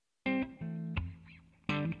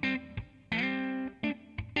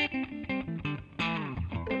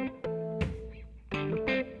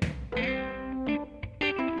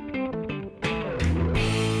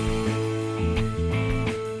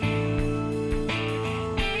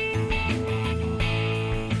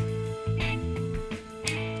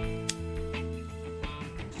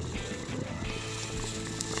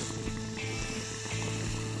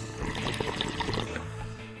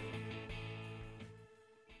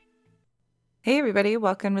Hey everybody,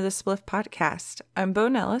 welcome to the Spliff Podcast. I'm Bo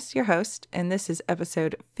Nellis, your host, and this is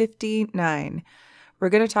episode 59. We're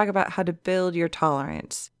going to talk about how to build your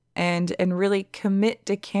tolerance and really commit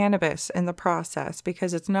to cannabis in the process,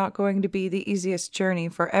 because it's not going to be the easiest journey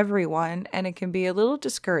for everyone, and it can be a little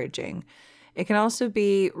discouraging. It can also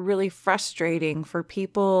be really frustrating for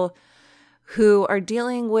people who are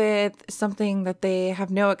dealing with something that they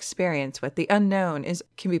have no experience with. The unknown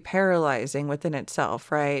can be paralyzing within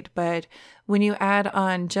itself, right? But when you add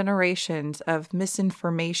on generations of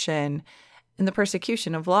misinformation and the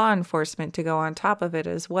persecution of law enforcement to go on top of it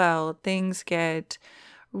as well, things get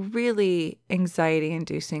really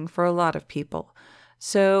anxiety-inducing for a lot of people.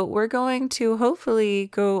 So we're going to hopefully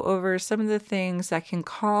go over some of the things that can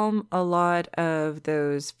calm a lot of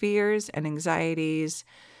those fears and anxieties.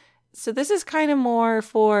 So this is kind of more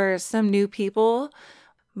for some new people,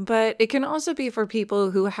 but it can also be for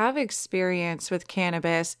people who have experience with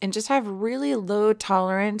cannabis and just have really low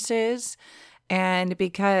tolerances. And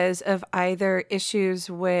because of either issues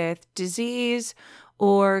with disease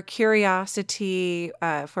or curiosity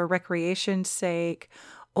for recreation's sake,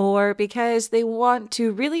 or because they want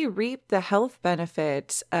to really reap the health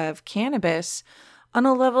benefits of cannabis on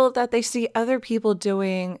a level that they see other people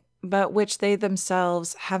doing, but which they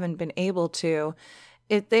themselves haven't been able to.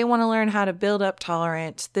 If they want to learn how to build up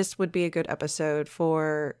tolerance, this would be a good episode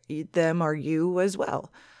for them or you as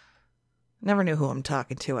well. Never knew who I'm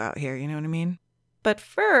talking to out here, you know what I mean? But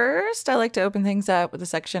first, I like to open things up with a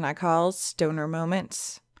section I call Stoner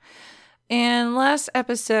Moments. And last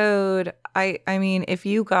episode, I mean, if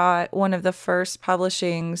you got one of the first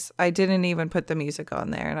publishings, I didn't even put the music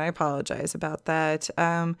on there, and I apologize about that.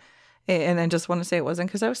 And I just want to say it wasn't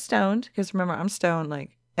because I was stoned, because remember, I'm stoned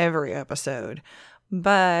like every episode.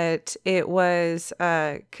 But it was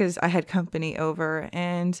because I had company over,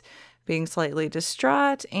 and being slightly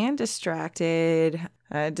distraught and distracted,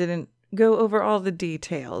 I didn't go over all the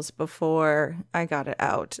details before I got it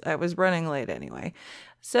out. I was running late anyway.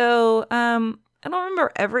 So I don't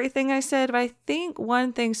remember everything I said, but I think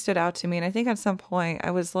one thing stood out to me. And I think at some point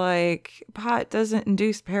I was like, pot doesn't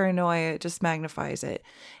induce paranoia, it just magnifies it.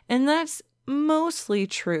 And that's mostly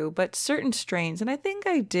true, but certain strains, and I think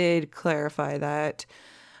I did clarify that.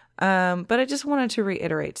 But I just wanted to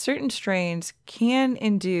reiterate, certain strains can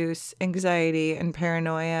induce anxiety and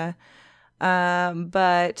paranoia.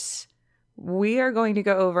 But we are going to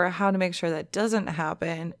go over how to make sure that doesn't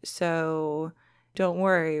happen. So don't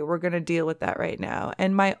worry, we're going to deal with that right now.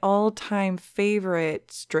 And my all-time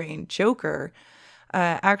favorite strain, Joker,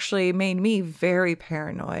 actually made me very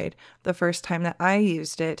paranoid the first time that I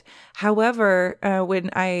used it. However, when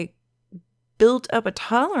I built up a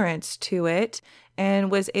tolerance to it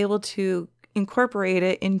and was able to incorporate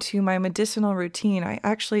it into my medicinal routine, I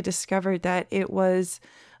actually discovered that it was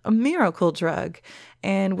a miracle drug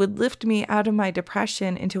and would lift me out of my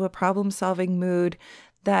depression into a problem-solving mood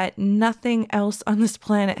that nothing else on this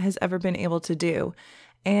planet has ever been able to do.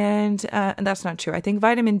 And that's not true. I think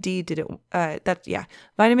vitamin D did it.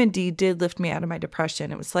 Vitamin D did lift me out of my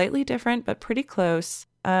depression. It was slightly different, but pretty close.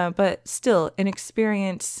 But still an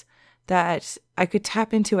experience that I could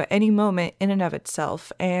tap into at any moment in and of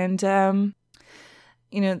itself. And, the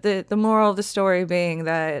moral of the story being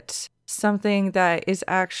that something that is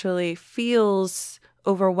actually feels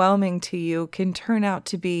overwhelming to you can turn out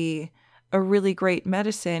to be a really great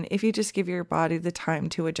medicine if you just give your body the time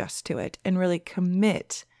to adjust to it and really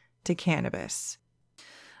commit to cannabis.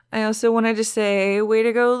 I also wanted to say, way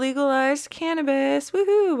to go legalize cannabis,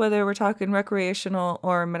 woohoo! Whether we're talking recreational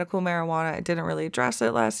or medical marijuana, I didn't really address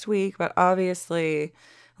it last week, but obviously,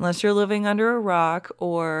 unless you're living under a rock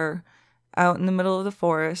or out in the middle of the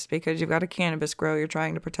forest because you've got a cannabis grow you're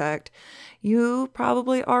trying to protect, you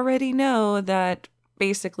probably already know that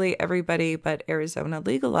basically everybody but Arizona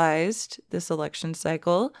legalized this election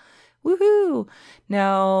cycle. Woohoo!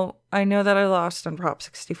 Now, I know that I lost on Prop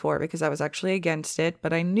 64 because I was actually against it,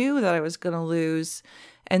 but I knew that I was going to lose.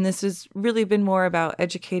 And this has really been more about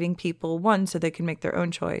educating people, one, so they can make their own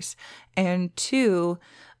choice, and two,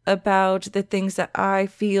 about the things that I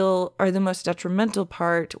feel are the most detrimental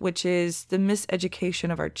part, which is the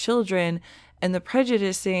miseducation of our children and the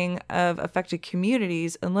prejudicing of affected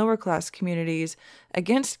communities and lower class communities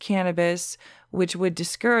against cannabis, which would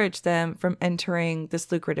discourage them from entering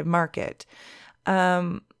this lucrative market.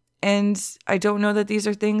 And I don't know that these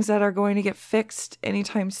are things that are going to get fixed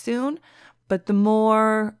anytime soon, but the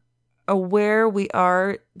more aware we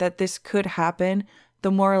are that this could happen,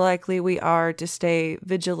 the more likely we are to stay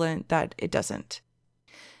vigilant that it doesn't,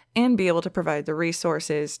 and be able to provide the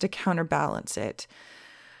resources to counterbalance it.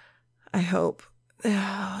 I hope.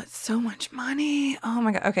 Oh, it's so much money. Oh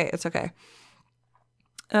my God. Okay, it's okay.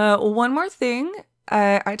 One more thing.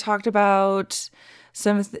 I talked about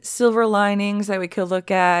some silver linings that we could look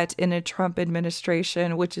at in a Trump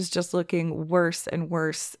administration, which is just looking worse and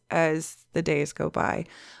worse as the days go by.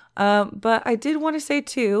 But I did want to say,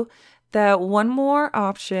 too, that one more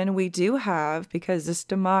option we do have, because this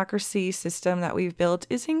democracy system that we've built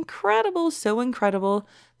is incredible, so incredible.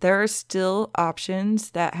 There are still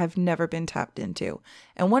options that have never been tapped into.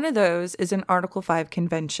 And one of those is an Article 5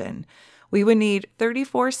 convention. We would need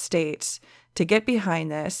 34 states to get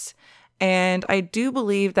behind this. And I do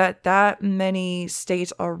believe that many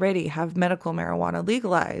states already have medical marijuana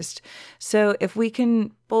legalized. So if we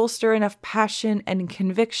can bolster enough passion and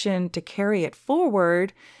conviction to carry it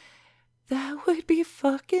forward, that would be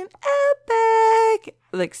fucking epic.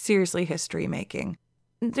 Like, seriously, history making.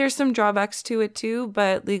 There's some drawbacks to it too,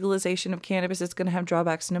 but legalization of cannabis is going to have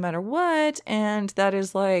drawbacks no matter what. And that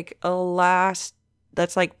is like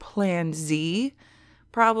that's like plan Z.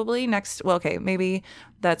 Probably next, well, okay, maybe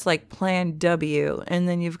that's like plan W, and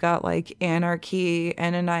then you've got like anarchy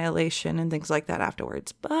and annihilation and things like that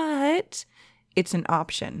afterwards, but it's an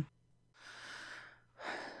option.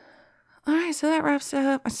 All right, so that wraps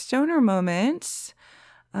up my stoner moments.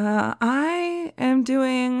 I am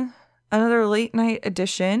doing another late night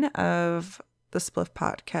edition of the Spliff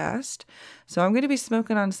podcast, so I'm going to be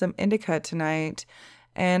smoking on some indica tonight.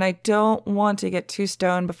 And I don't want to get too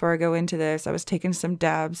stoned before I go into this. I was taking some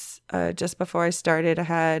dabs just before I started. I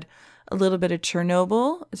had a little bit of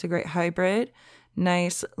Chernobyl. It's a great hybrid.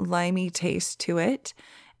 Nice limey taste to it.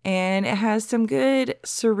 And it has some good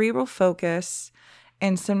cerebral focus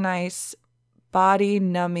and some nice body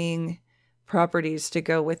numbing properties to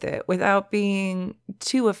go with it without being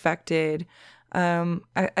too affected.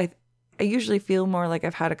 I usually feel more like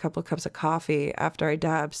I've had a couple cups of coffee after I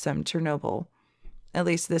dab some Chernobyl. At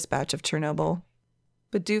least this batch of Chernobyl.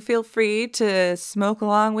 But do feel free to smoke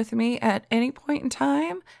along with me at any point in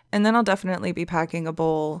time, and then I'll definitely be packing a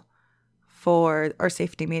bowl for our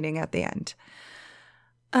safety meeting at the end.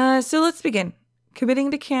 So let's begin.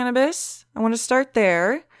 Committing to cannabis. I want to start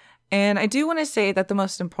there. And I do want to say that the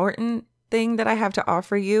most important thing that I have to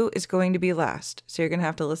offer you is going to be last. So you're going to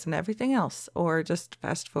have to listen to everything else, or just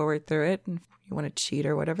fast forward through it. And if you want to cheat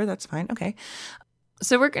or whatever, that's fine. Okay.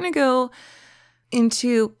 So we're going to go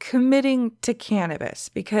into committing to cannabis,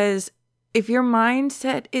 because if your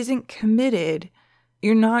mindset isn't committed,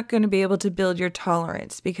 you're not going to be able to build your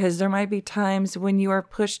tolerance, because there might be times when you are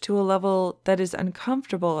pushed to a level that is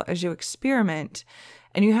uncomfortable as you experiment,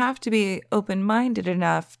 and you have to be open-minded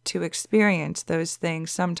enough to experience those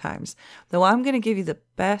things sometimes. Though I'm going to give you the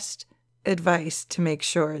best advice to make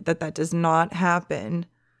sure that that does not happen.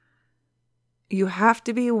 You have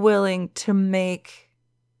to be willing to make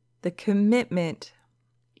the commitment.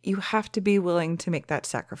 You have to be willing to make that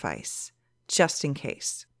sacrifice, just in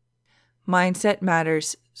case. Mindset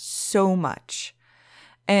matters so much.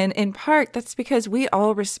 And in part, that's because we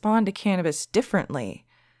all respond to cannabis differently.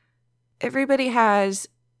 Everybody has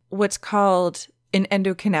what's called an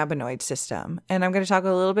endocannabinoid system, and I'm going to talk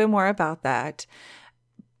a little bit more about that.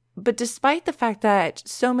 But despite the fact that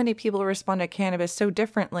so many people respond to cannabis so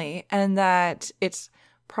differently, and that its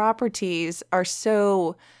properties are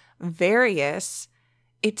so various,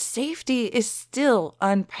 its safety is still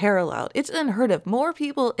unparalleled. It's unheard of. More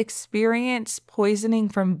people experience poisoning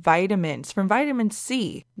from vitamins, from vitamin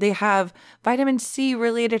C. They have vitamin C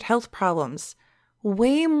related health problems.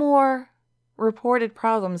 Way more reported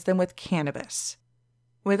problems than with cannabis.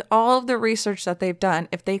 With all of the research that they've done,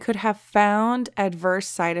 if they could have found adverse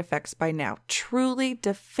side effects by now, truly,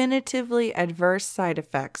 definitively adverse side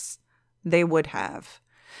effects, they would have.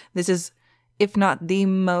 This is, if not the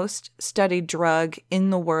most studied drug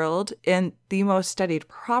in the world and the most studied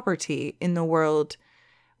property in the world,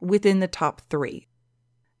 within the top 3.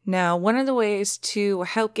 Now, one of the ways to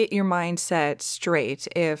help get your mindset straight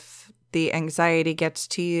if the anxiety gets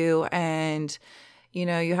to you and, you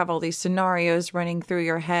know, you have all these scenarios running through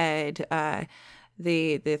your head,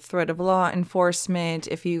 the threat of law enforcement,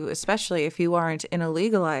 especially if you aren't in a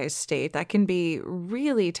legalized state, that can be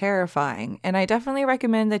really terrifying. And I definitely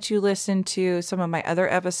recommend that you listen to some of my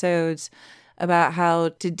other episodes about how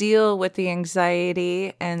to deal with the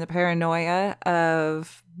anxiety and the paranoia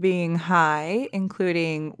of being high,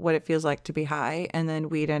 including what it feels like to be high, and then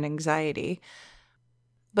weed and anxiety.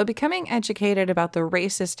 But becoming educated about the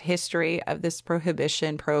racist history of this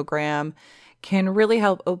prohibition program can really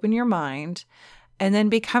help open your mind. And then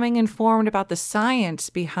becoming informed about the science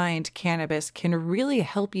behind cannabis can really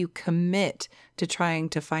help you commit to trying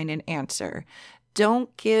to find an answer.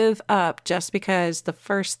 Don't give up just because the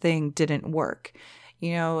first thing didn't work.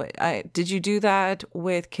 Did you do that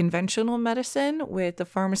with conventional medicine, with the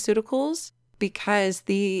pharmaceuticals? Because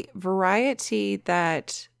the variety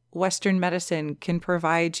that Western medicine can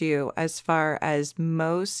provide you as far as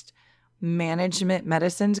most management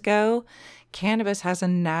medicines go, cannabis has a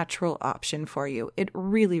natural option for you. It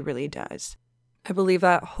really, really does. I believe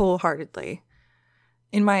that wholeheartedly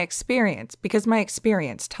in my experience, because my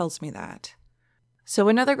experience tells me that. So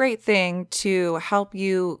another great thing to help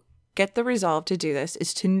you get the resolve to do this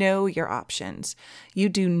is to know your options. You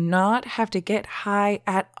do not have to get high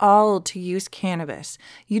at all to use cannabis.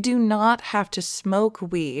 You do not have to smoke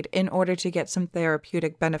weed in order to get some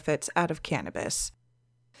therapeutic benefits out of cannabis.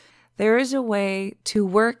 There is a way to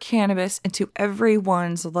work cannabis into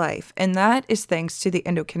everyone's life, and that is thanks to the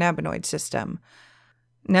endocannabinoid system.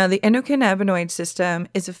 Now, the endocannabinoid system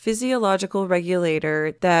is a physiological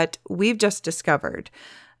regulator that we've just discovered.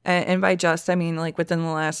 And by just, I mean like within the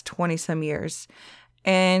last 20 some years.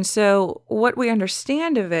 And so what we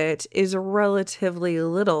understand of it is relatively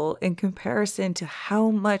little in comparison to how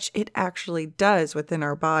much it actually does within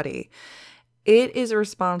our body. It is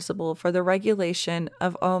responsible for the regulation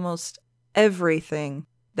of almost everything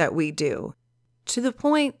that we do, to the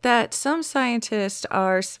point that some scientists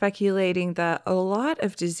are speculating that a lot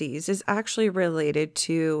of disease is actually related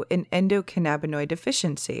to an endocannabinoid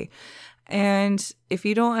deficiency. And if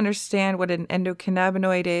you don't understand what an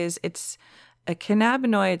endocannabinoid is, it's a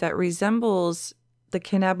cannabinoid that resembles the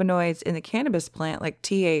cannabinoids in the cannabis plant, like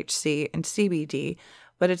THC and CBD,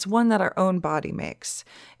 but it's one that our own body makes.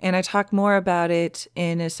 And I talk more about it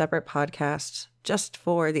in a separate podcast just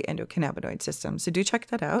for the endocannabinoid system. So do check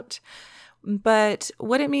that out. But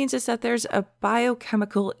what it means is that there's a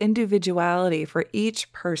biochemical individuality for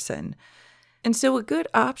each person. And so a good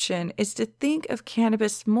option is to think of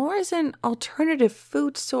cannabis more as an alternative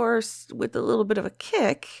food source with a little bit of a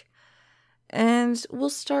kick, and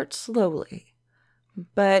we'll start slowly.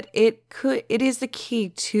 But it is the key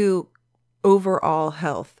to overall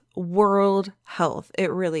health, world health.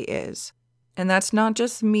 It really is. And that's not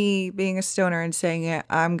just me being a stoner and saying it.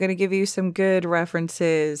 I'm going to give you some good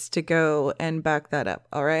references to go and back that up,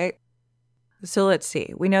 all right? So let's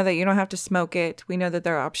see. We know that you don't have to smoke it. We know that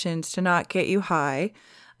there are options to not get you high.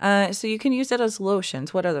 So you can use it as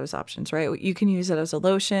lotions. What are those options, right? You can use it as a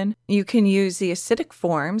lotion. You can use the acidic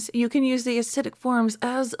forms. You can use the acidic forms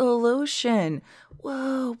as a lotion.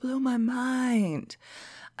 Whoa, blew my mind.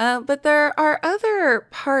 But there are other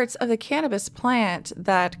parts of the cannabis plant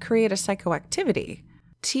that create a psychoactivity.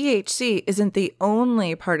 THC isn't the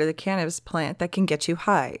only part of the cannabis plant that can get you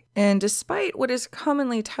high. And despite what is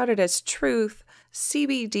commonly touted as truth,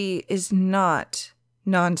 CBD is not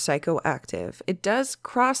non-psychoactive. It does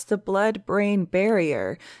cross the blood-brain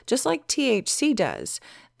barrier, just like THC does.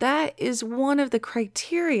 That is one of the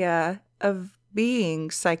criteria of being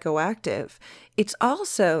psychoactive. It's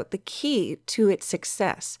also the key to its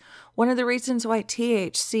success. One of the reasons why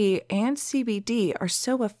THC and CBD are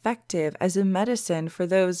so effective as a medicine for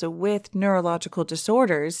those with neurological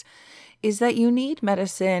disorders is that you need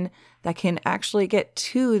medicine that can actually get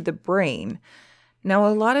to the brain. Now,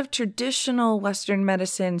 a lot of traditional Western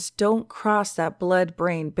medicines don't cross that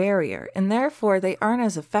blood-brain barrier, and therefore they aren't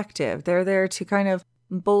as effective. They're there to kind of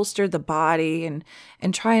bolster the body and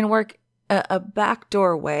try and work a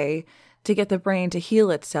backdoor way to get the brain to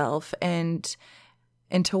heal itself and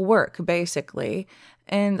to work, basically.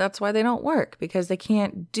 And that's why they don't work, because they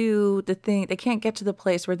can't do the thing. They can't get to the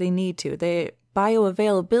place where they need to. The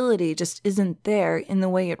bioavailability just isn't there in the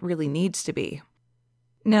way it really needs to be.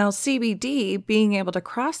 Now, CBD, being able to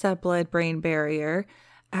cross that blood-brain barrier,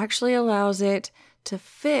 actually allows it to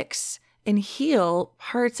fix and heal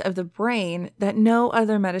parts of the brain that no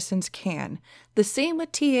other medicines can. The same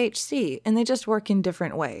with THC, and they just work in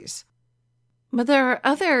different ways. But there are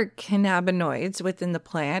other cannabinoids within the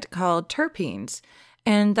plant called terpenes,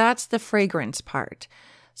 and that's the fragrance part.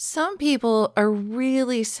 Some people are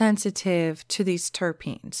really sensitive to these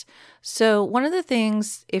terpenes. So one of the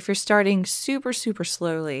things, if you're starting super, super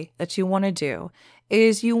slowly, that you want to do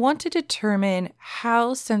is you want to determine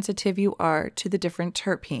how sensitive you are to the different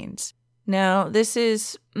terpenes. Now, this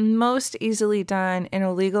is most easily done in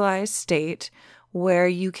a legalized state where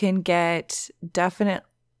you can get definite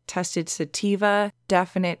tested sativa,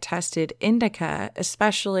 definite tested indica,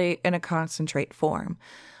 especially in a concentrate form.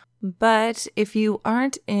 But if you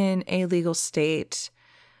aren't in a legal state,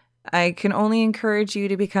 I can only encourage you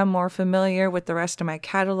to become more familiar with the rest of my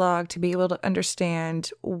catalog to be able to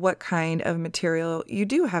understand what kind of material you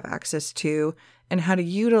do have access to and how to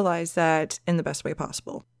utilize that in the best way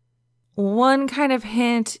possible. One kind of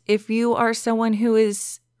hint, if you are someone who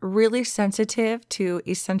is really sensitive to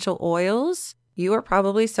essential oils, You are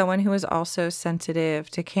probably someone who is also sensitive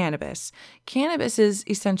to cannabis. Cannabis's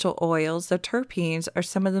essential oils, the terpenes, are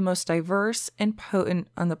some of the most diverse and potent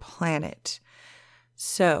on the planet.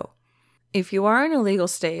 So, if you are in a legal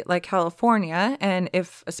state like California, and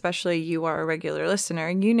if especially you are a regular listener,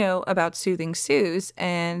 you know about soothing sues,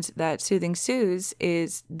 and that soothing sues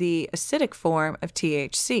is the acidic form of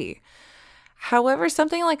THC. However,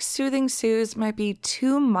 something like soothing sues might be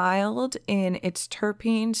too mild in its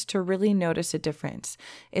terpenes to really notice a difference.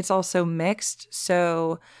 It's also mixed,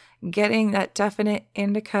 so getting that definite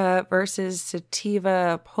indica versus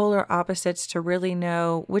sativa polar opposites to really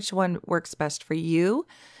know which one works best for you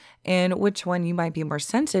and which one you might be more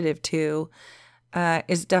sensitive to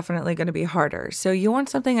is definitely going to be harder. So you want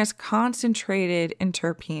something as concentrated in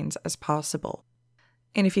terpenes as possible.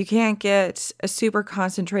 And if you can't get a super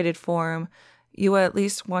concentrated form, you at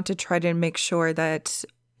least want to try to make sure that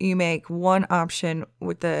you make one option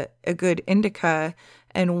with a good indica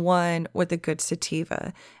and one with a good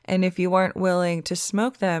sativa. And if you aren't willing to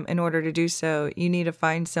smoke them in order to do so, you need to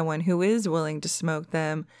find someone who is willing to smoke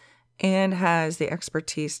them and has the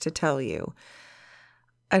expertise to tell you.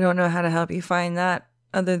 I don't know how to help you find that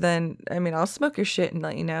other than, I'll smoke your shit and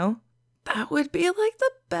let you know. That would be like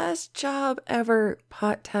the best job ever,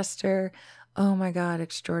 pot tester. Oh my God,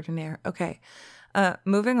 extraordinaire. Okay,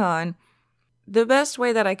 moving on. The best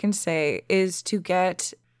way that I can say is to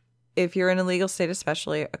get, if you're in a legal state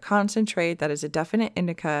especially, a concentrate that is a definite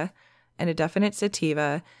indica and a definite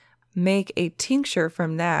sativa. Make a tincture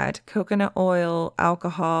from that, coconut oil,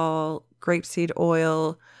 alcohol, grapeseed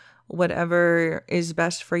oil, whatever is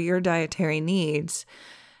best for your dietary needs.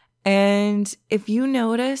 And if you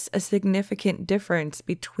notice a significant difference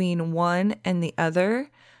between one and the other,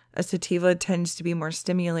 a sativa tends to be more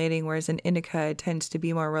stimulating, whereas an indica tends to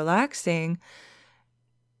be more relaxing,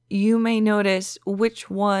 you may notice which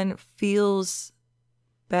one feels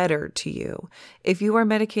better to you. If you are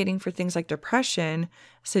medicating for things like depression,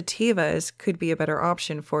 sativas could be a better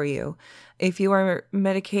option for you. If you are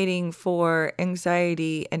medicating for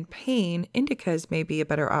anxiety and pain, indicas may be a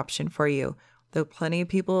better option for you. Though plenty of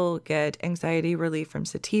people get anxiety relief from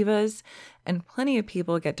sativas, and plenty of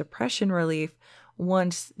people get depression relief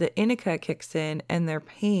once the indica kicks in and their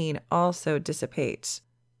pain also dissipates.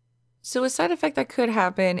 So a side effect that could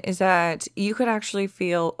happen is that you could actually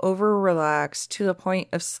feel over-relaxed to the point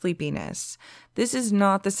of sleepiness. This is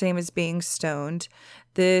not the same as being stoned.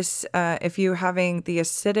 This, if you're having the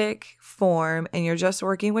acidic form and you're just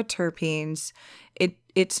working with terpenes,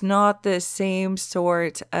 it's not the same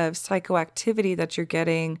sort of psychoactivity that you're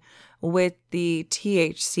getting with the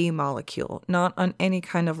THC molecule, not on any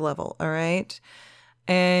kind of level, all right?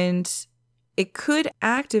 And it could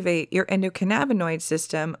activate your endocannabinoid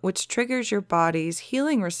system, which triggers your body's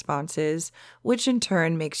healing responses, which in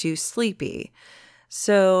turn makes you sleepy.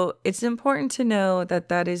 So it's important to know that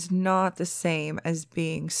that is not the same as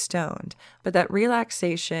being stoned, but that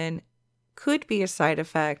relaxation could be a side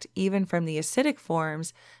effect even from the acidic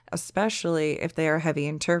forms, especially if they are heavy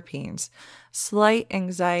in terpenes. Slight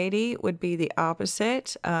anxiety would be the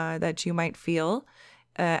opposite that you might feel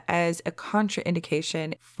as a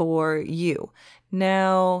contraindication for you.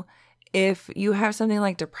 Now, if you have something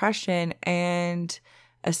like depression and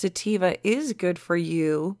a sativa is good for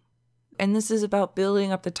you, and this is about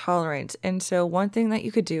building up the tolerance. And so one thing that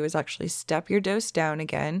you could do is actually step your dose down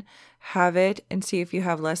again, have it and see if you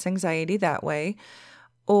have less anxiety that way,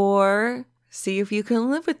 or see if you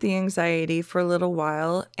can live with the anxiety for a little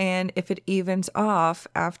while. And if it evens off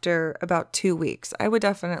after about 2 weeks, I would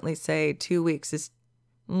definitely say 2 weeks is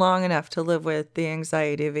long enough to live with the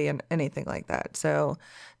anxiety of anything like that. So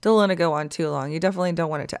don't let it go on too long. You definitely don't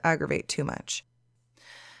want it to aggravate too much.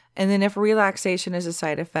 And then if relaxation is a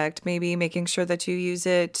side effect, maybe making sure that you use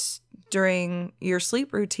it during your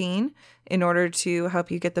sleep routine in order to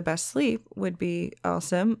help you get the best sleep would be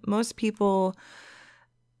awesome. Most people,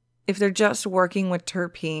 if they're just working with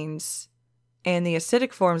terpenes and the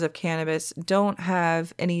acidic forms of cannabis, don't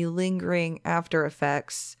have any lingering after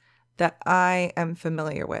effects that I am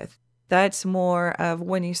familiar with. That's more of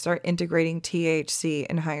when you start integrating THC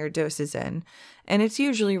in higher doses in. And it's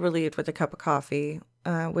usually relieved with a cup of coffee,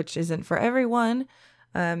 which isn't for everyone.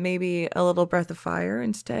 Maybe a little breath of fire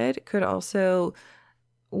instead could also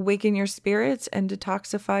waken your spirits and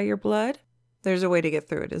detoxify your blood. There's a way to get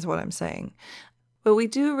through it, is what I'm saying. But we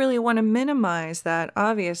do really want to minimize that,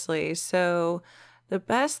 obviously. So the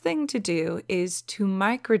best thing to do is to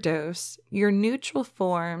microdose your neutral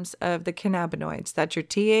forms of the cannabinoids. That's your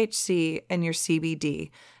THC and your CBD,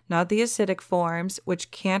 not the acidic forms, which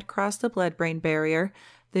can't cross the blood-brain barrier.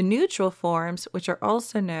 The neutral forms, which are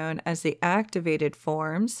also known as the activated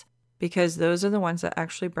forms, because those are the ones that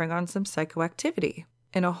actually bring on some psychoactivity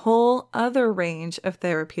and a whole other range of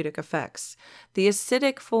therapeutic effects. The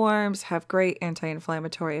acidic forms have great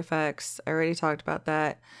anti-inflammatory effects. I already talked about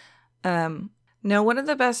that. Now, one of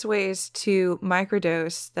the best ways to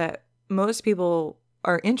microdose that most people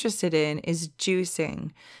are interested in is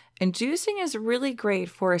juicing. And juicing is really great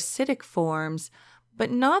for acidic forms, but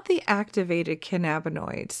not the activated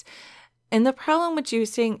cannabinoids. And the problem with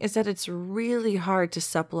juicing is that it's really hard to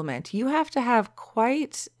supplement. You have to have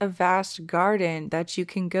quite a vast garden that you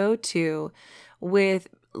can go to with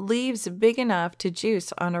leaves big enough to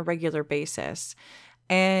juice on a regular basis.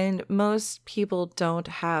 And most people don't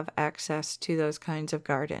have access to those kinds of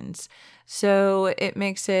gardens. So it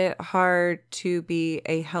makes it hard to be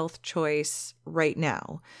a health choice right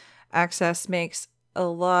now. Access makes a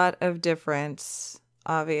lot of difference,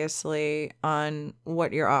 obviously, on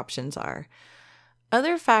what your options are.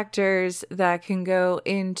 Other factors that can go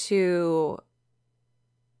into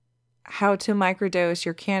how to microdose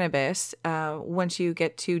your cannabis, once you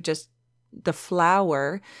get to just the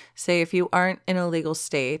flower, say if you aren't in a legal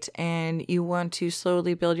state and you want to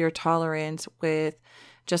slowly build your tolerance with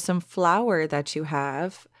just some flower that you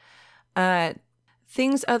have,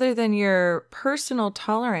 things other than your personal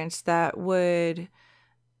tolerance that would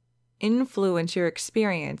influence your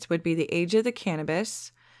experience would be the age of the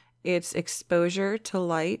cannabis, its exposure to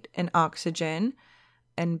light and oxygen,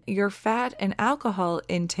 and your fat and alcohol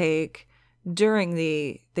intake during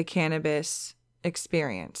the cannabis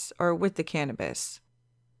experience or with the cannabis.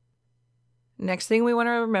 Next thing we want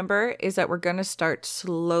to remember is that we're going to start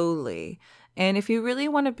slowly. And if you really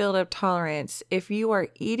want to build up tolerance, if you are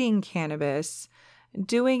eating cannabis,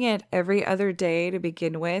 doing it every other day to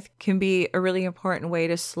begin with can be a really important way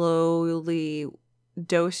to slowly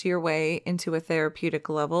dose your way into a therapeutic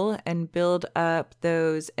level and build up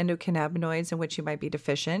those endocannabinoids in which you might be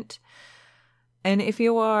deficient. And if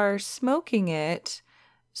you are smoking it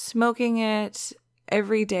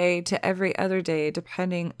every day to every other day,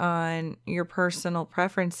 depending on your personal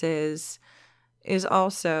preferences, is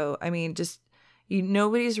also,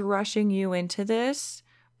 nobody's rushing you into this,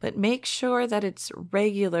 but make sure that it's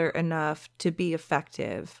regular enough to be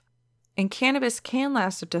effective. And cannabis can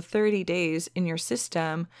last up to 30 days in your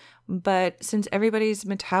system, but since everybody's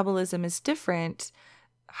metabolism is different,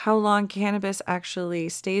 how long cannabis actually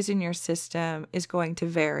stays in your system is going to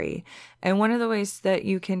vary. And one of the ways that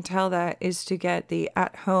you can tell that is to get the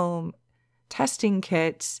at-home testing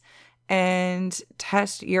kits and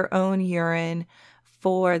test your own urine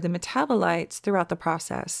for the metabolites throughout the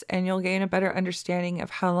process. And you'll gain a better understanding of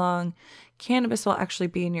how long cannabis will actually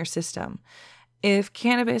be in your system. If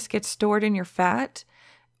cannabis gets stored in your fat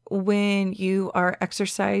when you are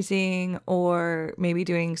exercising or maybe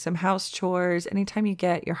doing some house chores, anytime you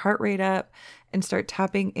get your heart rate up and start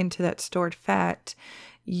tapping into that stored fat,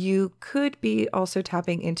 you could be also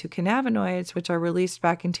tapping into cannabinoids, which are released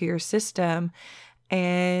back into your system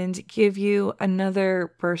and give you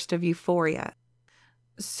another burst of euphoria.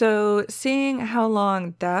 So seeing how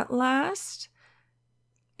long that lasts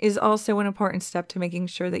is also an important step to making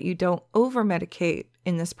sure that you don't over-medicate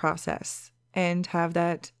in this process and have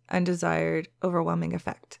that undesired, overwhelming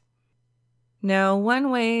effect. Now,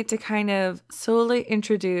 one way to kind of slowly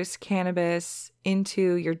introduce cannabis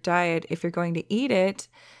into your diet if you're going to eat it,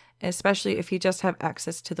 especially if you just have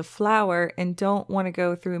access to the flower and don't want to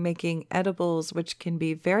go through making edibles, which can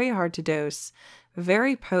be very hard to dose,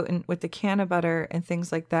 very potent with the canna butter and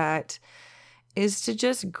things like that, is to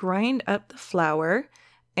just grind up the flower.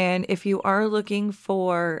 And if you are looking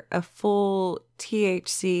for a full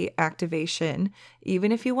THC activation,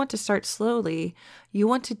 even if you want to start slowly, you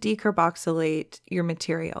want to decarboxylate your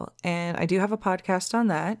material. And I do have a podcast on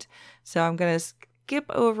that, so I'm going to skip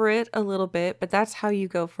over it a little bit, but that's how you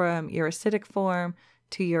go from your acidic form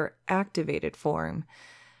to your activated form.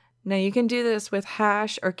 Now, you can do this with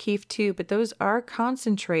hash or keef too, but those are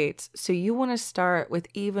concentrates, so you want to start with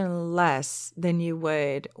even less than you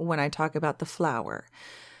would when I talk about the flower.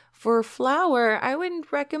 For flower, I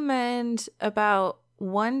would recommend about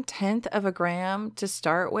 1/10 of a gram to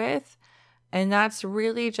start with, and that's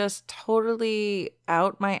really just totally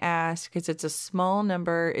out my ass because it's a small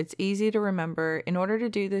number. It's easy to remember. In order to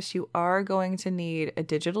do this, you are going to need a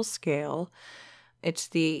digital scale. It's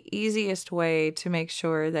the easiest way to make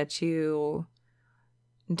sure that you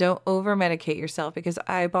don't over-medicate yourself because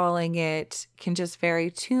eyeballing it can just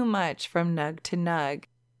vary too much from nug to nug.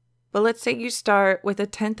 But let's say you start with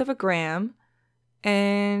 1/10 of a gram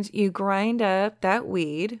and you grind up that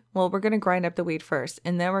weed. Well, we're going to grind up the weed first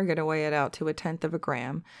and then we're going to weigh it out to 1/10 of a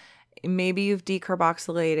gram. Maybe you've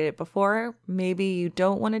decarboxylated it before. Maybe you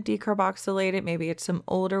don't want to decarboxylate it. Maybe it's some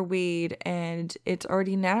older weed and it's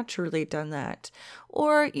already naturally done that.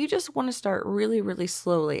 Or you just want to start really, really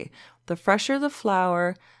slowly. The fresher the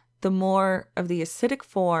flower, the more of the acidic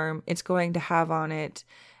form it's going to have on it.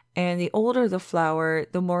 And the older the flower,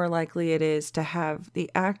 the more likely it is to have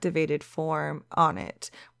the activated form on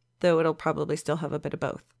it, though it'll probably still have a bit of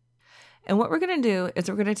both. And what we're going to do is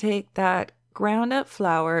we're going to take that ground up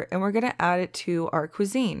flour and we're going to add it to our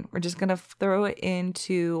cuisine. We're just going to throw it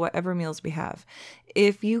into whatever meals we have.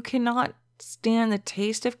 If you cannot stand the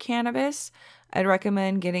taste of cannabis, I'd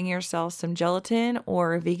recommend getting yourself some gelatin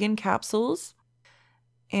or vegan capsules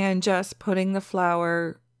and just putting the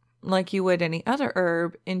flour like you would any other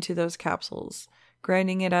herb into those capsules,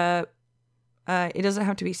 grinding it up. It doesn't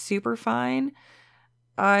have to be super fine.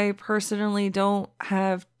 I personally don't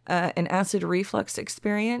have an acid reflux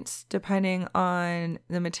experience depending on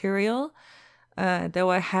the material,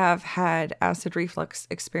 though I have had acid reflux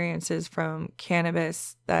experiences from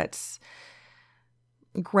cannabis that's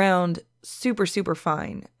ground super, super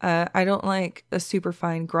fine. I don't like a super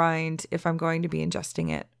fine grind if I'm going to be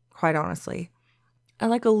ingesting it, quite honestly. I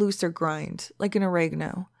like a looser grind, like an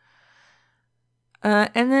oregano.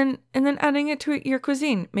 And then adding it to your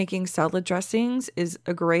cuisine. Making salad dressings is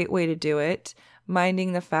a great way to do it.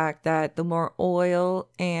 Minding the fact that the more oil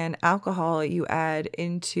and alcohol you add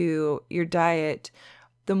into your diet,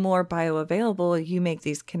 the more bioavailable you make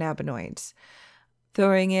these cannabinoids.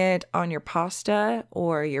 Throwing it on your pasta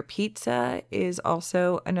or your pizza is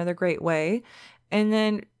also another great way. And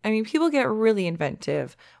then, people get really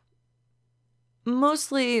inventive,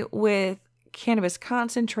 mostly with cannabis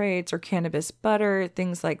concentrates or cannabis butter,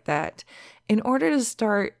 things like that. In order to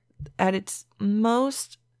start at its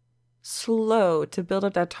most slow to build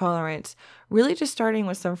up that tolerance, really just starting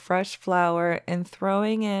with some fresh flour and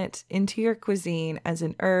throwing it into your cuisine as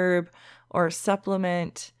an herb or a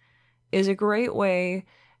supplement is a great way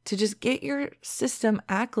to just get your system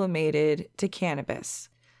acclimated to cannabis.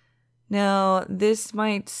 Now, this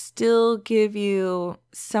might still give you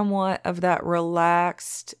somewhat of that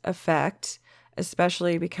relaxed effect,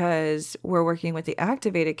 especially because we're working with the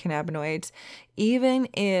activated cannabinoids. Even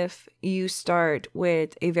if you start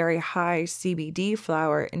with a very high CBD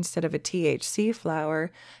flower instead of a THC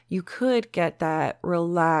flower, you could get that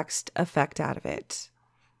relaxed effect out of it.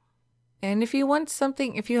 And if you want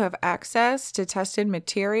something, if you have access to tested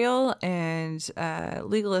material and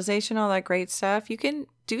legalization, all that great stuff, you can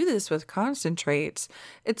do this with concentrates.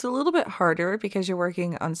 It's a little bit harder because you're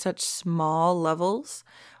working on such small levels,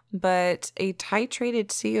 but a titrated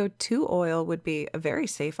CO2 oil would be a very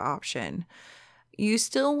safe option. You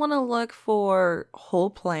still want to look for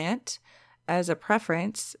whole plant as a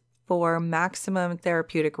preference for maximum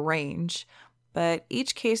therapeutic range. But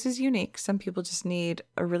each case is unique. Some people just need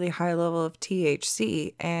a really high level of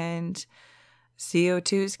THC, and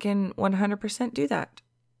CO2s can 100% do that.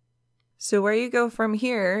 So where you go from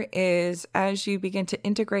here is as you begin to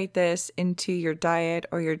integrate this into your diet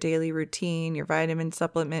or your daily routine, your vitamin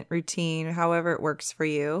supplement routine, however it works for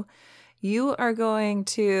you, you are going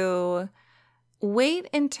to wait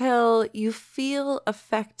until you feel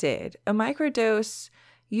affected. A microdose,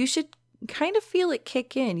 you should kind of feel it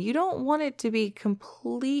kick in. You don't want it to be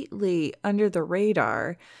completely under the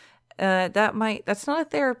radar. That's not a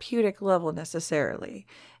therapeutic level necessarily.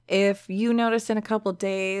 If you notice in a couple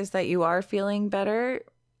days that you are feeling better,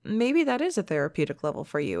 maybe that is a therapeutic level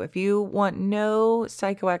for you. If you want no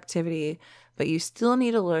psychoactivity, but you still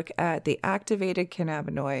need to look at the activated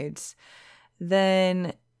cannabinoids,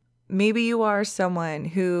 then maybe you are someone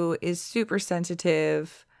who is super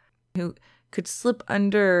sensitive, who could slip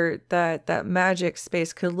under that magic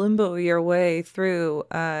space, could limbo your way through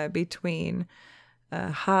between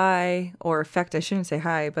high or affect, I shouldn't say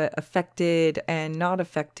high, but affected and not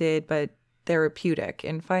affected, but therapeutic,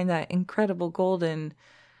 and find that incredible golden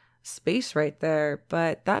space right there.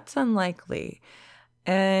 But that's unlikely.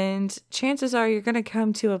 And chances are you're going to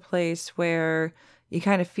come to a place where you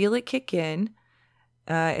kind of feel it kick in.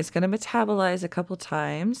 It's going to metabolize a couple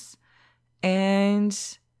times, and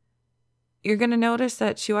you're going to notice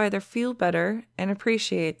that you either feel better and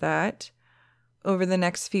appreciate that over the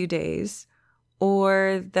next few days,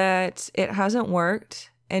 or that it hasn't worked,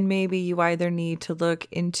 and maybe you either need to look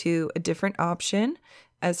into a different option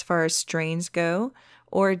as far as strains go,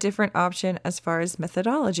 or a different option as far as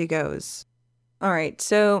methodology goes. All right,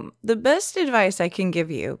 so the best advice I can give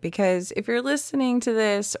you, because if you're listening to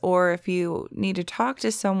this or if you need to talk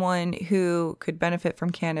to someone who could benefit from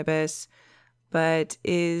cannabis but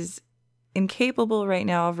is incapable right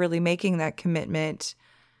now of really making that commitment,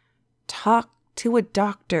 talk to a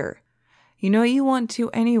doctor. You know you want to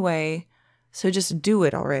anyway, so just do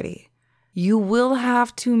it already. You will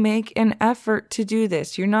have to make an effort to do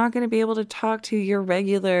this. You're not going to be able to talk to your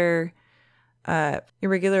regular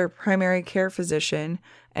primary care physician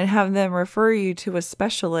and have them refer you to a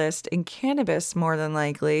specialist in cannabis, more than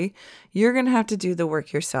likely. You're going to have to do the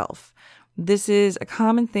work yourself. This is a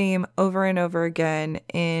common theme over and over again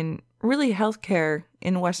in really healthcare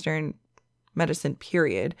in Western medicine,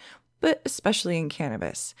 period, but especially in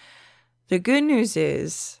cannabis. The good news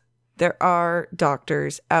is there are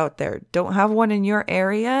doctors out there. Don't have one in your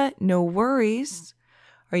area? No worries.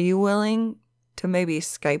 Are you willing to maybe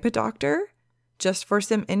Skype a doctor just for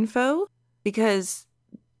some info? Because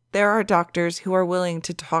there are doctors who are willing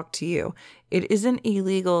to talk to you. It isn't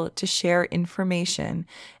illegal to share information,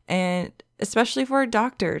 and especially for a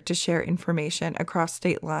doctor to share information across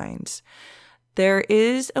state lines. There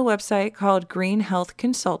is a website called Green Health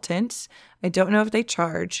Consultants. I don't know if they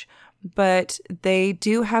charge, but they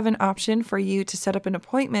do have an option for you to set up an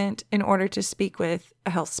appointment in order to speak with a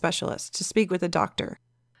health specialist, to speak with a doctor.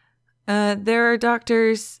 There are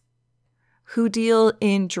doctors who deal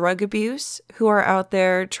in drug abuse, who are out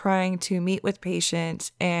there trying to meet with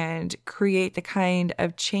patients and create the kind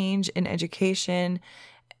of change in education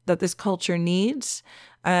that this culture needs.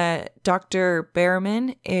 Dr.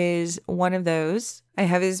 Behrman is one of those. I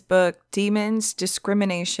have his book, Demons,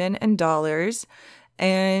 Discrimination, and Dollars.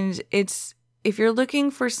 And if you're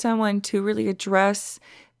looking for someone to really address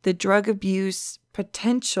the drug abuse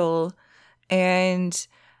potential and,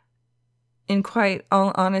 in quite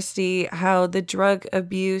all honesty, how the drug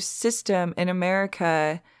abuse system in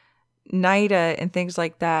America, NIDA and things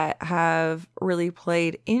like that, have really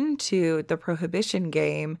played into the prohibition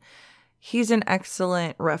game, he's an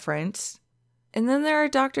excellent reference. And then there are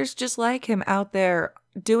doctors just like him out there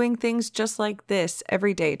doing things just like this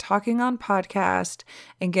every day, talking on podcast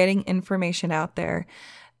and getting information out there.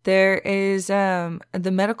 There is the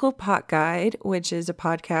Medical Pot Guide, which is a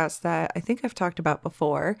podcast that I think I've talked about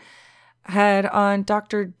before, had on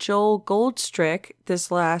Dr. Joel Goldstrick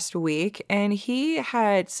this last week, and he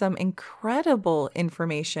had some incredible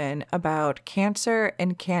information about cancer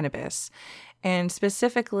and cannabis, and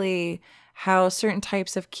specifically how certain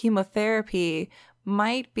types of chemotherapy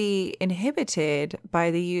might be inhibited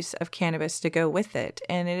by the use of cannabis to go with it.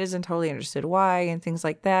 And it isn't totally understood why and things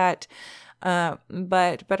like that.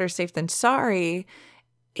 But better safe than sorry.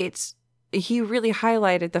 He really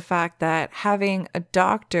highlighted the fact that having a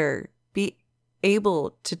doctor be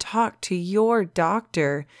able to talk to your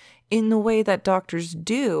doctor in the way that doctors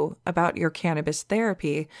do about your cannabis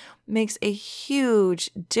therapy makes a huge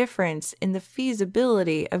difference in the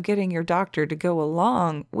feasibility of getting your doctor to go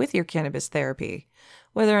along with your cannabis therapy,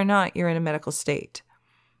 whether or not you're in a medical state.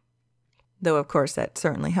 Though, of course, that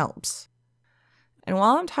certainly helps. And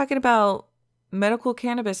while I'm talking about medical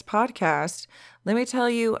cannabis podcast, let me tell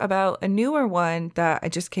you about a newer one that I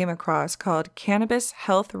just came across called Cannabis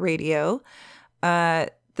Health Radio.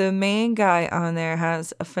 The main guy on there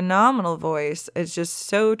has a phenomenal voice. It's just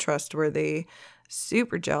so trustworthy,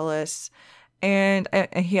 super jealous. And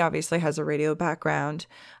he obviously has a radio background.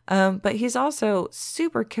 But he's also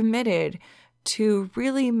super committed to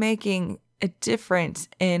really making a difference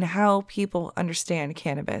in how people understand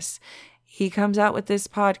cannabis. He comes out with this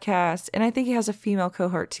podcast, and I think he has a female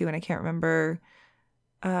cohort too, and I can't remember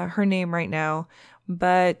her name right now.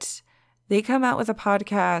 But they come out with a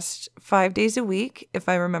podcast 5 days a week, if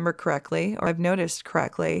I remember correctly, or I've noticed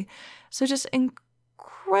correctly. So just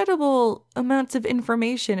incredible amounts of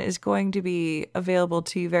information is going to be available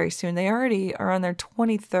to you very soon. They already are on their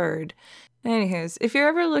 23rd. Anyways, if you're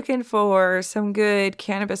ever looking for some good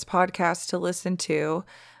cannabis podcasts to listen to,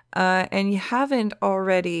 and you haven't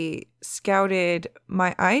already scouted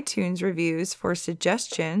my iTunes reviews for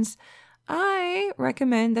suggestions, I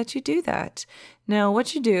recommend that you do that. Now,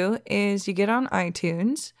 what you do is you get on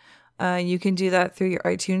iTunes. You can do that through your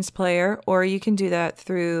iTunes player, or you can do that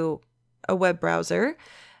through a web browser.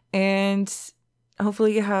 And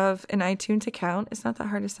hopefully you have an iTunes account. It's not that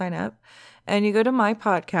hard to sign up. And you go to my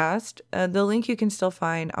podcast. The link you can still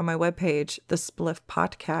find on my webpage, the Spliff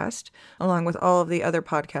Podcast, along with all of the other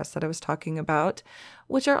podcasts that I was talking about,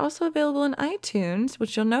 which are also available in iTunes,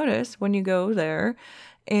 which you'll notice when you go there.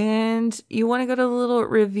 And you want to go to the little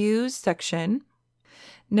reviews section.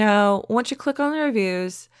 Now, once you click on the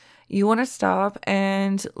reviews, you want to stop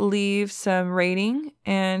and leave some rating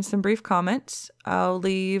and some brief comments. I'll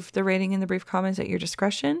leave the rating and the brief comments at your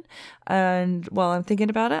discretion. And while I'm thinking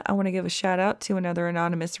about it, I want to give a shout out to another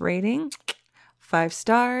anonymous rating. 5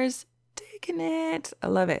 stars. Digging it. I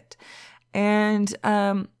love it. And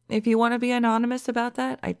if you want to be anonymous about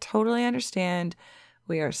that, I totally understand.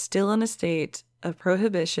 We are still in a state of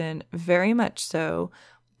prohibition, very much so,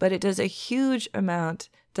 but it does a huge amount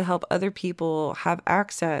to help other people have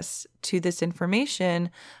access to this information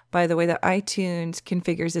by the way that iTunes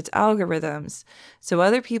configures its algorithms. So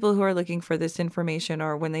other people who are looking for this information,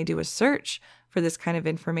 or when they do a search for this kind of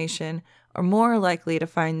information, are more likely to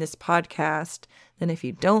find this podcast than if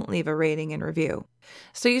you don't leave a rating and review.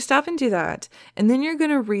 So you stop and do that, and then you're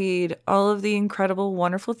going to read all of the incredible,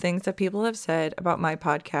 wonderful things that people have said about my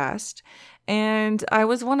podcast. And I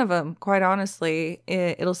was one of them, quite honestly.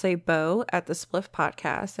 It'll say Bo at the Spliff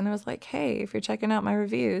Podcast. And I was like, hey, if you're checking out my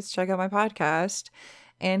reviews, check out my podcast.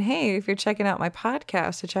 And hey, if you're checking out my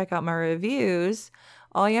podcast to check out my reviews,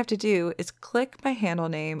 all you have to do is click my handle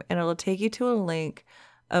name and it'll take you to a link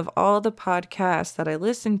of all the podcasts that I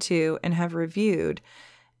listen to and have reviewed.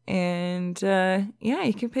 And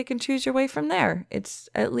you can pick and choose your way from there. It's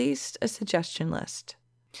at least a suggestion list.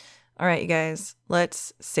 All right, you guys,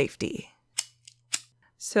 let's safety.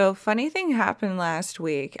 So funny thing happened last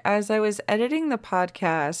week. As I was editing the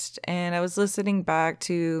podcast and I was listening back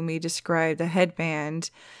to me describe the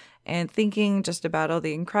headband and thinking just about all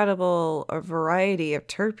the incredible variety of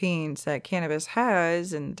terpenes that cannabis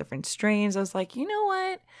has and different strains, I was like, you know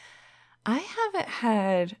what? I haven't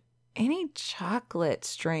had any chocolate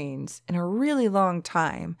strains in a really long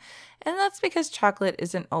time. And that's because chocolate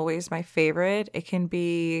isn't always my favorite. It can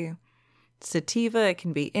be sativa, it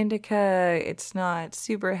can be indica. It's not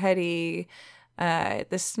super heady.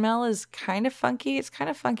 The smell is kind of funky. It's kind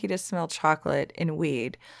of funky to smell chocolate in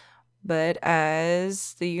weed. But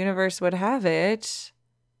as the universe would have it,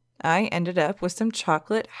 I ended up with some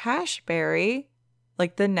chocolate hashberry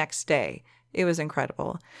like the next day. It was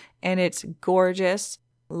incredible. And it's gorgeous,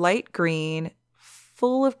 light green,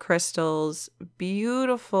 full of crystals,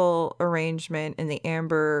 beautiful arrangement in the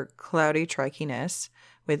amber cloudy trichinas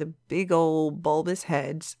with big old bulbous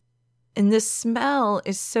heads. And the smell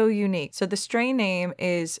is so unique. So the strain name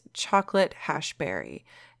is chocolate hashberry.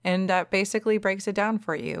 And that basically breaks it down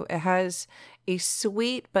for you. It has a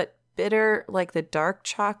sweet but bitter, like the dark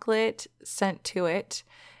chocolate scent to it.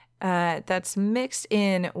 That's mixed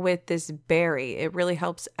in with this berry. It really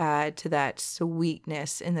helps add to that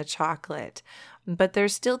sweetness in the chocolate. But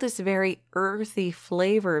there's still this very earthy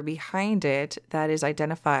flavor behind it that is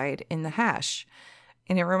identified in the hash.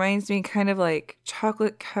 And it reminds me kind of like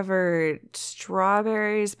chocolate-covered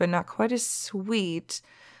strawberries, but not quite as sweet.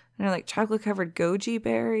 Like chocolate-covered goji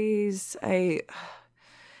berries.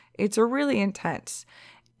 It's really intense.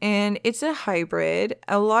 And it's a hybrid.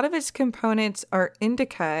 A lot of its components are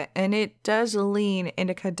indica, and it does lean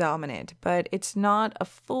indica dominant, but it's not a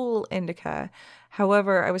full indica.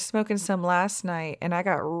 However, I was smoking some last night, and I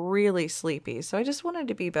got really sleepy. So I just wanted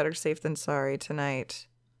to be better safe than sorry tonight.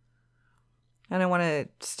 I don't want to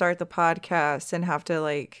start the podcast and have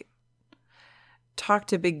to talk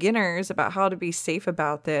to beginners about how to be safe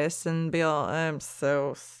about this and be all, I'm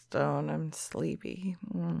so stoned, I'm sleepy.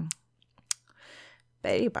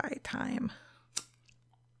 Bye time.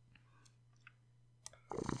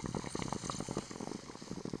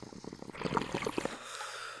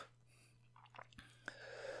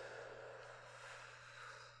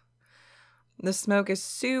 The smoke is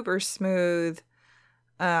super smooth.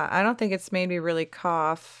 I don't think it's made me really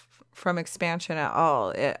cough from expansion at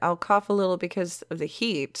all. I'll cough a little because of the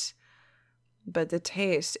heat, but the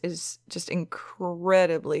taste is just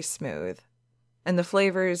incredibly smooth. And the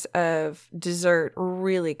flavors of dessert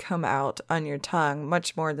really come out on your tongue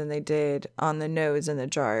much more than they did on the nose in the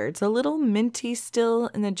jar. It's a little minty still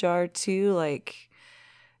in the jar too,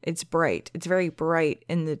 it's bright. It's very bright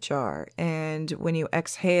in the jar. And when you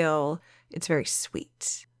exhale, it's very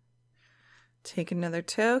sweet. Take another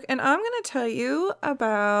toke, and I'm going to tell you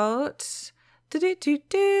about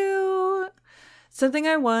something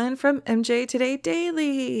I won from MJ Today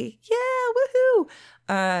Daily. Yeah,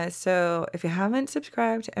 woohoo! So if you haven't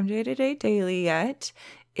subscribed to MJ Today Daily yet,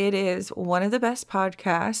 it is one of the best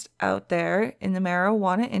podcasts out there in the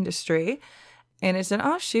marijuana industry, and it's an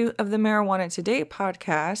offshoot of the Marijuana Today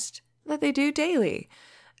podcast that they do daily.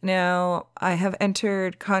 Now, I have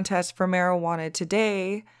entered contests for Marijuana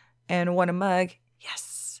Today and won a mug.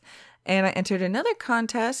 Yes. And I entered another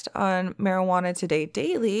contest on Marijuana Today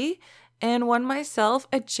Daily and won myself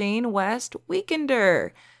a Jane West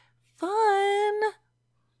Weekender. Fun.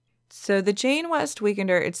 So the Jane West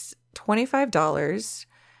Weekender, it's $25,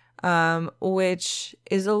 which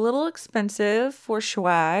is a little expensive for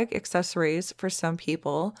swag accessories for some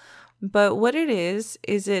people. But what it is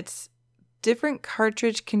it's different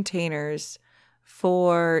cartridge containers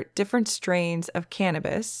for different strains of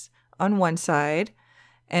cannabis on one side,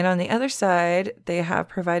 And on the other side, they have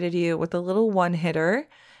provided you with a little one hitter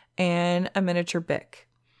and a miniature Bic.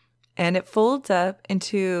 And it folds up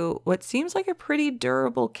into what seems like a pretty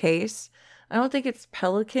durable case. I don't think it's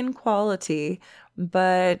Pelican quality,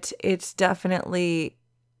 but it's definitely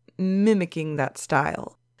mimicking that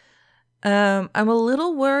style. I'm a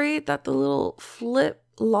little worried that the little flip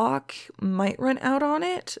lock might run out on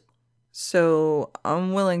it. So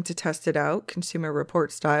I'm willing to test it out, consumer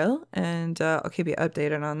report style, and I'll keep you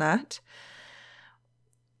updated on that.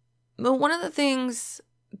 But one of the things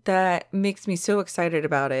that makes me so excited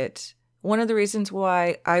about it, one of the reasons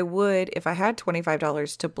why I would, if I had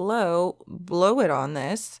 $25 to blow it on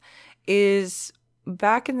this, is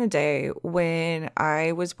back in the day when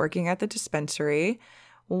I was working at the dispensary,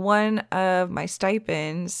 one of my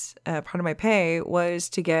stipends, part of my pay, was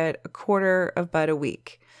to get a quarter of bud a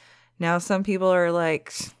week. Now, some people are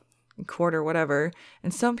like, quarter, whatever.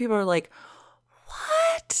 And some people are like,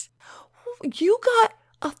 what? You got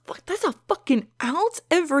that's a fucking ounce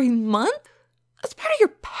every month? That's part of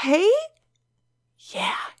your pay?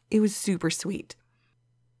 Yeah, it was super sweet.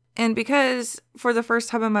 And because for the first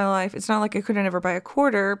time in my life, it's not like I couldn't ever buy a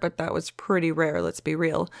quarter, but that was pretty rare, let's be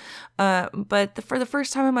real. But for the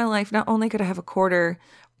first time in my life, not only could I have a quarter,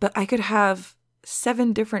 but I could have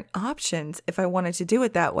 7 different options if I wanted to do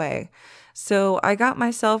it that way. So I got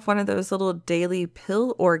myself one of those little daily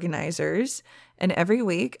pill organizers, and every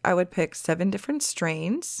week I would pick 7 different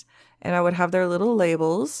strains, and I would have their little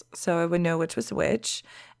labels so I would know which was which.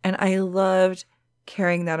 And I loved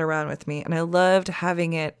carrying that around with me, and I loved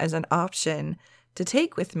having it as an option to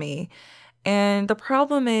take with me. And the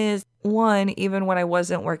problem is, one, even when I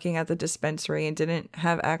wasn't working at the dispensary and didn't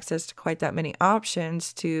have access to quite that many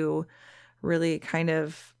options to really kind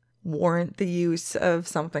of warrant the use of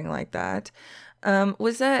something like that,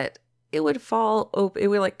 was that it would fall open. It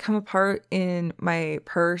would like come apart in my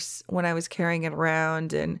purse when I was carrying it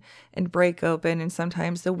around and break open. And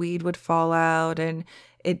sometimes the weed would fall out, and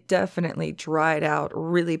it definitely dried out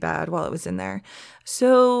really bad while it was in there.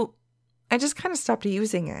 So I just kind of stopped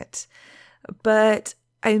using it. But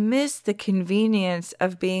I miss the convenience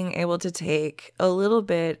of being able to take a little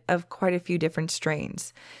bit of quite a few different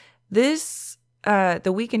strains. This, the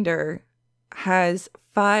Weekender has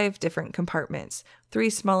 5 different compartments, 3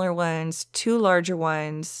 smaller ones, 2 larger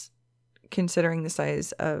ones, considering the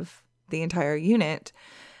size of the entire unit.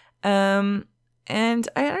 And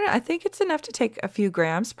I don't know, I think it's enough to take a few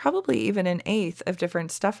grams, probably even an eighth of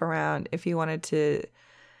different stuff around if you wanted to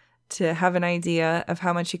have an idea of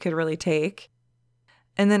how much you could really take.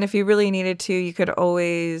 And then if you really needed to, you could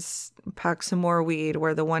always pack some more weed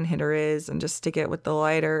where the one hitter is and just stick it with the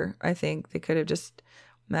lighter. I think they could have just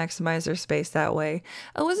maximized their space that way.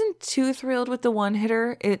 I wasn't too thrilled with the one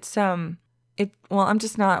hitter. Well, I'm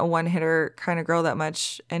just not a one hitter kind of girl that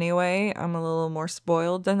much anyway. I'm a little more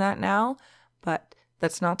spoiled than that now. But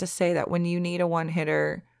that's not to say that when you need a one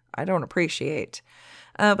hitter, I don't appreciate.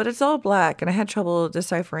 But it's all black, and I had trouble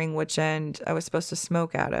deciphering which end I was supposed to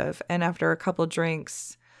smoke out of. And after a couple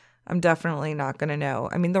drinks, I'm definitely not going to know.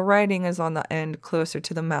 I mean, the writing is on the end closer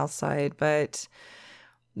to the mouth side, but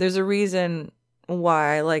there's a reason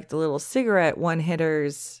why I like the little cigarette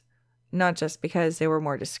one-hitters, not just because they were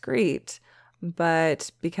more discreet,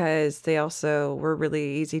 but because they also were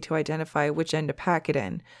really easy to identify which end to pack it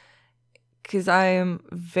in. Because I am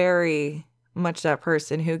very much that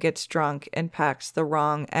person who gets drunk and packs the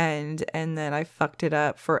wrong end, and then I fucked it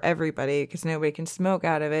up for everybody because nobody can smoke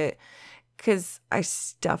out of it because I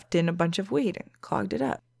stuffed in a bunch of weed and clogged it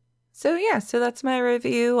up. So that's my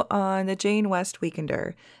review on the Jane West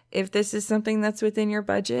Weekender. If this is something that's within your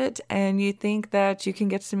budget and you think that you can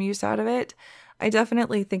get some use out of it, I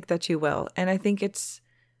definitely think that you will. And I think it's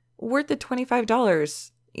worth the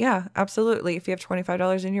 $25. Yeah, absolutely. If you have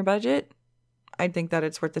 $25 in your budget, I think that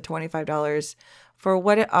it's worth the $25 for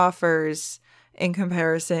what it offers in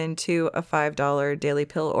comparison to a $5 daily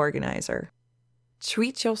pill organizer.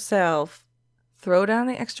 Treat yourself, throw down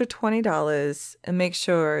the extra $20, and make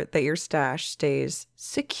sure that your stash stays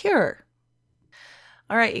secure.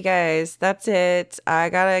 All right, you guys, that's it. I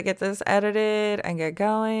gotta get this edited and get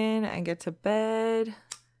going and get to bed.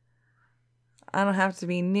 I don't have to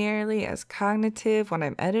be nearly as cognitive when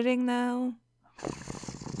I'm editing, though.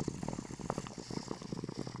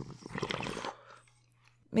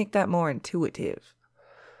 Make that more intuitive.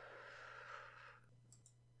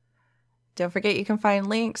 Don't forget you can find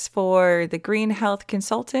links for the Green Health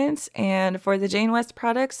Consultants and for the Jane West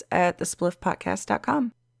products at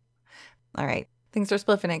thespliffpodcast.com. All right. Thanks for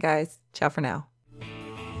spliffing it, guys. Ciao for now.